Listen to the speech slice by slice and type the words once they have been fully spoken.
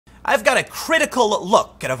I've got a critical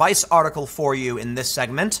look at a Vice article for you in this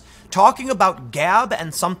segment, talking about Gab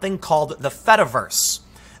and something called the Fediverse.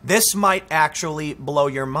 This might actually blow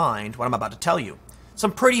your mind, what I'm about to tell you.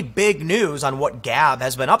 Some pretty big news on what Gab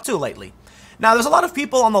has been up to lately. Now, there's a lot of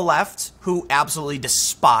people on the left who absolutely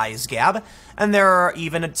despise Gab, and there are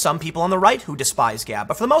even some people on the right who despise Gab.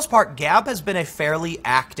 But for the most part, Gab has been a fairly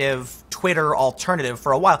active Twitter alternative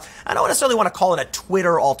for a while. I don't necessarily want to call it a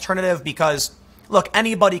Twitter alternative because, look,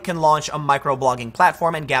 anybody can launch a microblogging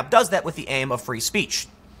platform, and Gab does that with the aim of free speech.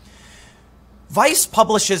 Vice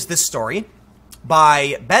publishes this story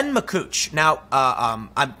by Ben McCooch. Now,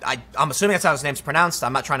 I'm assuming that's how his name's pronounced.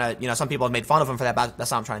 I'm not trying to, some people have made fun of him for that, but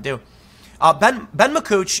that's not what I'm trying to do. Ben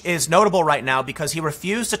McCooch is notable right now because he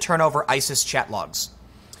refused to turn over ISIS chat logs.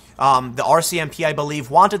 The RCMP, I believe,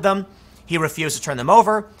 wanted them. He refused to turn them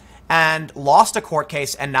over and lost a court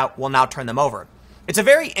case and will now turn them over. It's a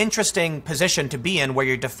very interesting position to be in where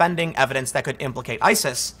you're defending evidence that could implicate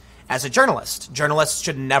ISIS as a journalist. Journalists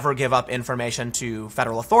should never give up information to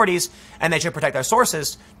federal authorities, and they should protect their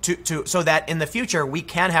sources so that in the future we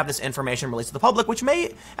can have this information released to the public, which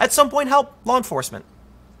may at some point help law enforcement.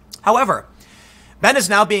 However, Ben is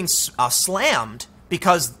now being slammed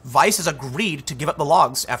because Vice has agreed to give up the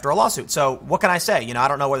logs after a lawsuit. So what can I say? I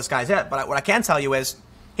don't know where this guy's at, but what I can tell you is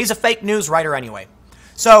he's a fake news writer anyway.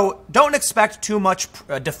 So don't expect too much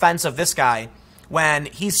defense of this guy when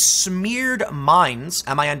he's smeared Minds,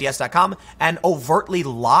 minds.com, and overtly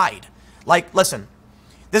lied. Like, listen,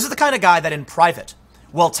 this is the kind of guy that in private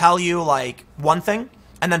will tell you, like, one thing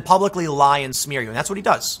and then publicly lie and smear you. And that's what he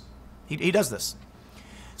does. He does this.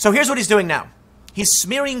 So here's what he's doing now. He's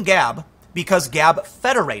smearing Gab because Gab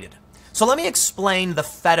federated. So let me explain the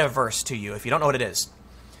Fediverse to you if you don't know what it is.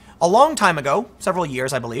 A long time ago, several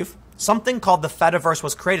years I believe, something called the Fediverse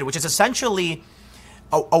was created, which is essentially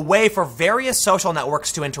a way for various social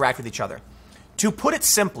networks to interact with each other. To put it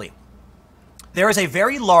simply, there is a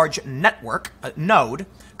very large network, node,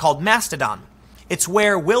 called Mastodon. It's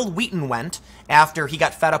where Will Wheaton went after he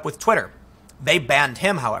got fed up with Twitter. They banned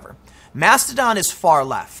him, however. Mastodon is far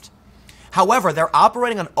left. However, they're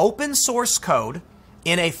operating on open source code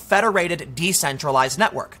in a federated, decentralized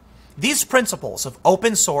network. These principles of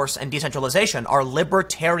open source and decentralization are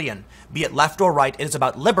libertarian. Be it left or right, it is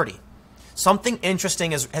about liberty. Something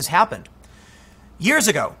interesting has happened. Years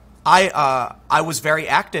ago, I was very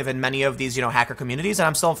active in many of these, hacker communities, and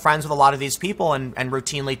I'm still friends with a lot of these people and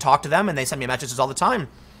routinely talk to them, and they send me messages all the time.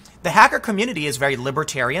 The hacker community is very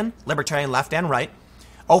libertarian left and right,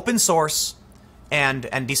 open source, and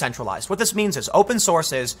decentralized. What this means is open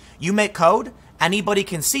source is you make code, anybody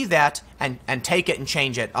can see that and take it and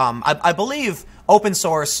change it. I believe open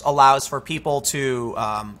source allows for people to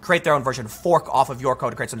create their own version, fork off of your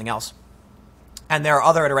code to create something else. And there are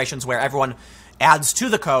other iterations where everyone adds to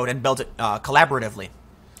the code and builds it collaboratively.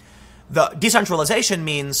 The decentralization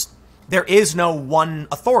means there is no one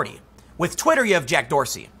authority. With Twitter, you have Jack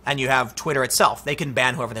Dorsey, and you have Twitter itself. They can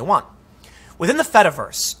ban whoever they want. Within the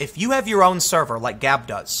Fediverse, if you have your own server like Gab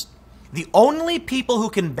does, the only people who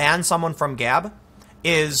can ban someone from Gab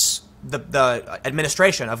is the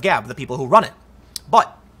administration of Gab, the people who run it.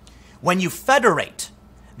 But when you federate,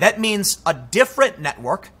 that means a different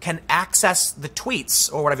network can access the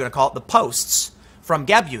tweets, or whatever you want to call it, the posts from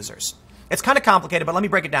Gab users. It's kind of complicated, but let me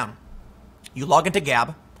break it down. You log into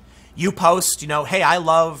Gab, you post, hey, I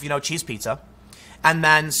love, cheese pizza. And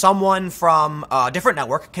then someone from a different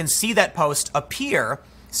network can see that post appear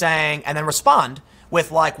saying, and then respond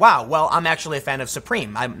with like, wow, well, I'm actually a fan of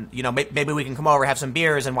Supreme. Maybe we can come over, have some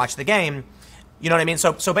beers and watch the game. You know what I mean?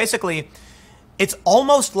 So basically it's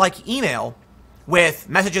almost like email with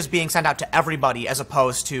messages being sent out to everybody as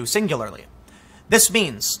opposed to singularly. This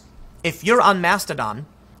means if you're on Mastodon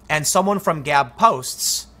and someone from Gab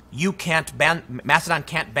posts, Mastodon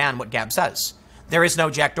can't ban what Gab says. There is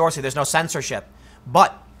no Jack Dorsey, there's no censorship.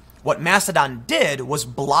 But what Mastodon did was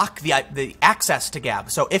block the access to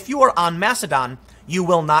Gab. So if you are on Mastodon, you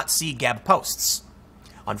will not see Gab posts.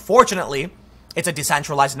 Unfortunately, it's a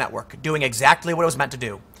decentralized network doing exactly what it was meant to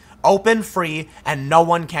do. Open, free, and no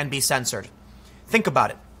one can be censored. Think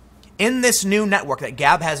about it. In this new network that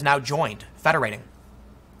Gab has now joined, Federating,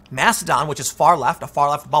 Mastodon, which is far left, a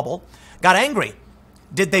far left bubble, got angry.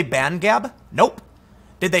 Did they ban Gab? Nope.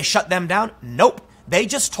 Did they shut them down? Nope. They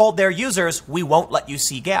just told their users, we won't let you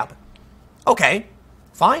see Gab. Okay,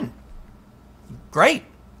 fine. Great.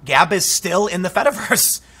 Gab is still in the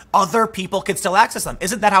Fediverse. Other people can still access them.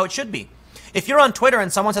 Isn't that how it should be? If you're on Twitter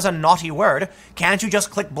and someone says a naughty word, can't you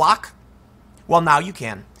just click block? Well, now you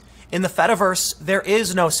can. In the Fediverse, there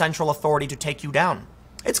is no central authority to take you down.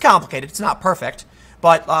 It's complicated. It's not perfect.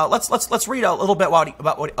 But let's read a little bit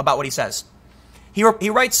about what he says. He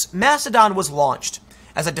writes, Mastodon was launched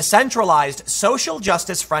as a decentralized, social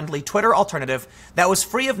justice-friendly Twitter alternative that was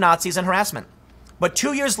free of Nazis and harassment. But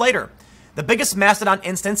 2 years later, the biggest Mastodon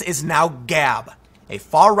instance is now Gab, a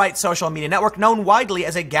far-right social media network known widely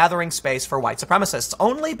as a gathering space for white supremacists,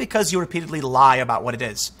 only because you repeatedly lie about what it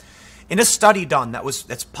is. In a study done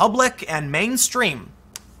that's public and mainstream,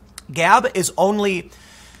 Gab is only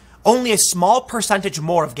a small percentage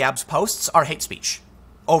more of Gab's posts are hate speech,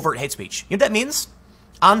 overt hate speech. You know what that means?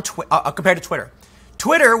 Compared to Twitter.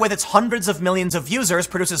 Twitter, with its hundreds of millions of users,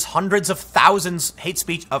 produces hundreds of thousands of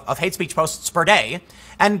hate speech posts per day,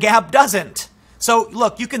 and Gab doesn't. So,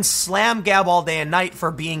 look, you can slam Gab all day and night for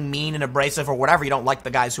being mean and abrasive or whatever. You don't like the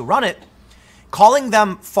guys who run it. Calling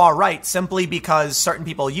them far-right simply because certain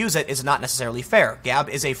people use it is not necessarily fair. Gab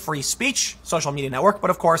is a free speech social media network, but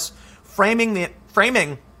of course, framing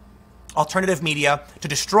alternative media to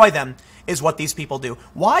destroy them is what these people do.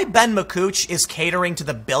 Why Ben McCooch is catering to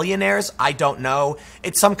the billionaires, I don't know.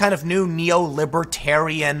 It's some kind of new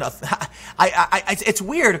neo-libertarian. It's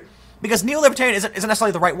weird because neo-libertarian isn't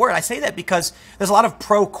necessarily the right word. I say that because there's a lot of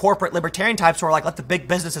pro-corporate libertarian types who are like, let the big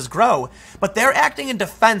businesses grow. But they're acting in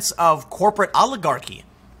defense of corporate oligarchy.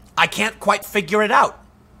 I can't quite figure it out.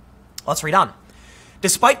 Let's read on.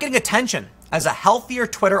 Despite getting attention as a healthier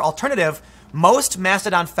Twitter alternative, most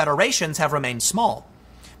Mastodon federations have remained small.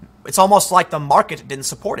 It's almost like the market didn't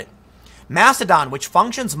support it. Mastodon, which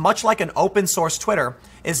functions much like an open source Twitter,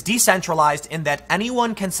 is decentralized in that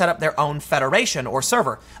anyone can set up their own federation or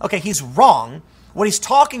server. Okay, he's wrong. What he's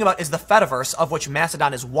talking about is the Fediverse, of which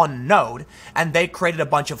Mastodon is one node, and they created a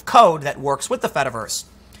bunch of code that works with the Fediverse.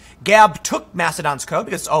 Gab took Mastodon's code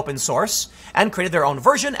because it's open source and created their own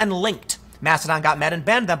version and linked. Mastodon got mad and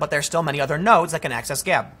banned them, but there's still many other nodes that can access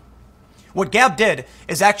Gab. What Gab did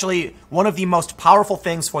is actually one of the most powerful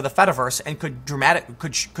things for the Fediverse and could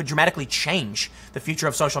dramatically change the future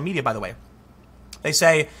of social media, by the way. They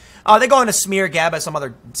say, they go on to smear Gab as some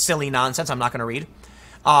other silly nonsense I'm not going to read.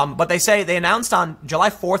 But they announced on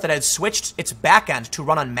July 4th that it had switched its backend to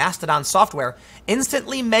run on Mastodon software,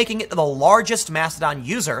 instantly making it the largest Mastodon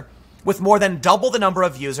user with more than double the number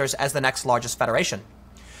of users as the next largest federation.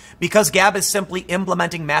 Because Gab is simply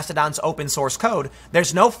implementing Mastodon's open source code,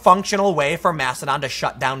 there's no functional way for Mastodon to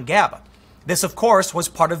shut down Gab. This, of course, was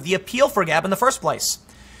part of the appeal for Gab in the first place.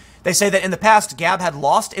 They say that in the past, Gab had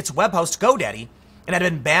lost its web host GoDaddy and had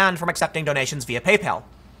been banned from accepting donations via PayPal.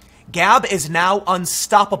 Gab is now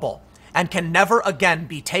unstoppable and can never again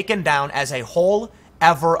be taken down as a whole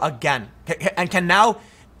ever again. And can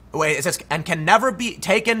never be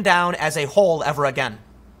taken down as a whole ever again.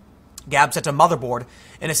 Gab sent a motherboard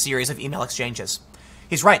in a series of email exchanges.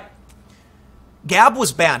 He's right. Gab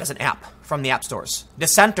was banned as an app from the app stores.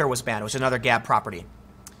 Dissenter was banned, which is another Gab property.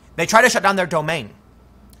 They tried to shut down their domain.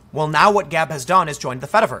 Well, now what Gab has done is joined the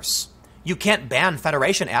Fediverse. You can't ban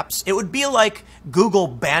Federation apps. It would be like Google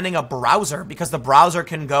banning a browser because the browser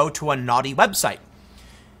can go to a naughty website.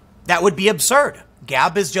 That would be absurd.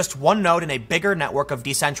 Gab is just one node in a bigger network of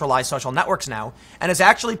decentralized social networks now, and has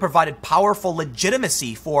actually provided powerful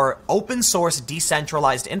legitimacy for open source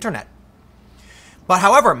decentralized internet. But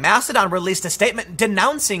however, Mastodon released a statement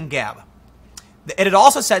denouncing Gab. It had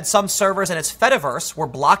also said some servers in its Fediverse were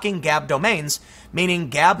blocking Gab domains, meaning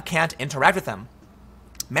Gab can't interact with them.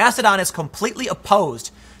 Mastodon is completely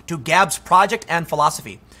opposed to Gab's project and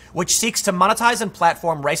philosophy, which seeks to monetize and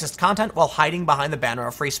platform racist content while hiding behind the banner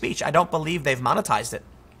of free speech. I don't believe they've monetized it.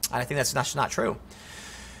 I think that's not true.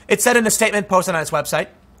 It said in a statement posted on its website,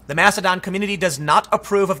 the Mastodon community does not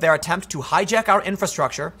approve of their attempt to hijack our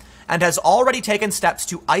infrastructure and has already taken steps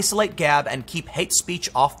to isolate Gab and keep hate speech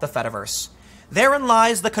off the Fediverse. Therein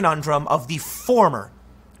lies the conundrum of the former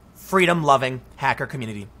freedom-loving hacker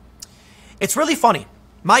community. It's really funny.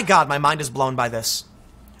 My God, my mind is blown by this.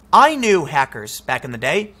 I knew hackers back in the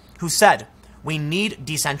day who said, we need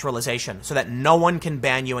decentralization so that no one can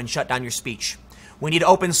ban you and shut down your speech. We need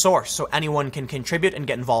open source so anyone can contribute and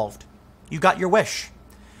get involved. You got your wish.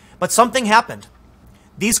 But something happened.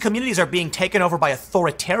 These communities are being taken over by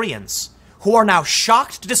authoritarians who are now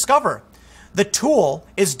shocked to discover the tool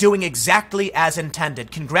is doing exactly as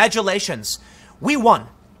intended. Congratulations. We won.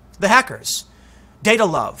 The hackers. Data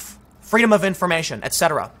love. Freedom of information,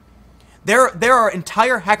 etc. There are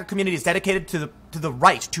entire hacker communities dedicated to the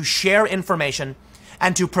right to share information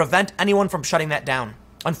and to prevent anyone from shutting that down.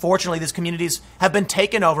 Unfortunately, these communities have been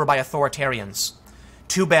taken over by authoritarians.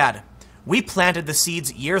 Too bad. We planted the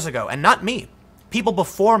seeds years ago, and not me. People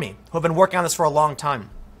before me who have been working on this for a long time.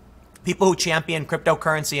 People who champion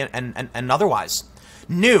cryptocurrency and otherwise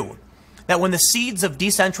knew that when the seeds of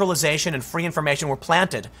decentralization and free information were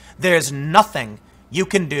planted, there's nothing you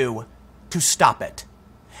can do to stop it.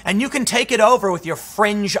 And you can take it over with your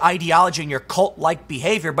fringe ideology and your cult-like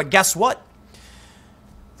behavior, but guess what?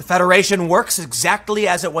 The Federation works exactly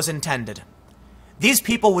as it was intended. These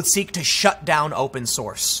people would seek to shut down open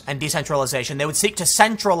source and decentralization. They would seek to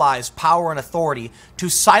centralize power and authority to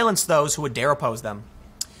silence those who would dare oppose them.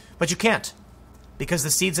 But you can't, because the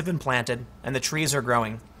seeds have been planted and the trees are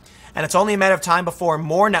growing. And it's only a matter of time before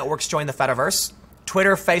more networks join the Fediverse.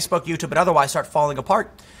 Twitter, Facebook, YouTube, and otherwise start falling apart.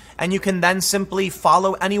 And you can then simply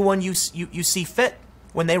follow anyone you see fit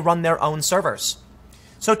when they run their own servers.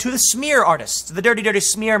 So to the smear artists, the dirty, dirty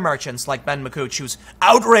smear merchants like Ben McCooch, who's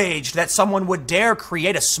outraged that someone would dare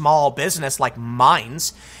create a small business like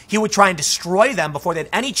Minds, he would try and destroy them before they had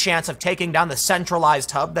any chance of taking down the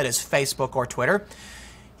centralized hub that is Facebook or Twitter.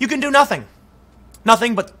 You can do nothing.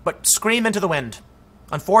 Nothing but scream into the wind.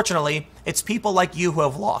 Unfortunately, it's people like you who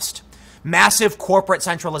have lost. Massive corporate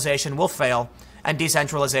centralization will fail, and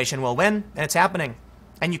decentralization will win, and it's happening.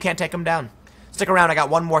 And you can't take them down. Stick around, I got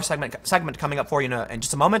one more segment coming up for you in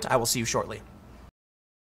just a moment. I will see you shortly.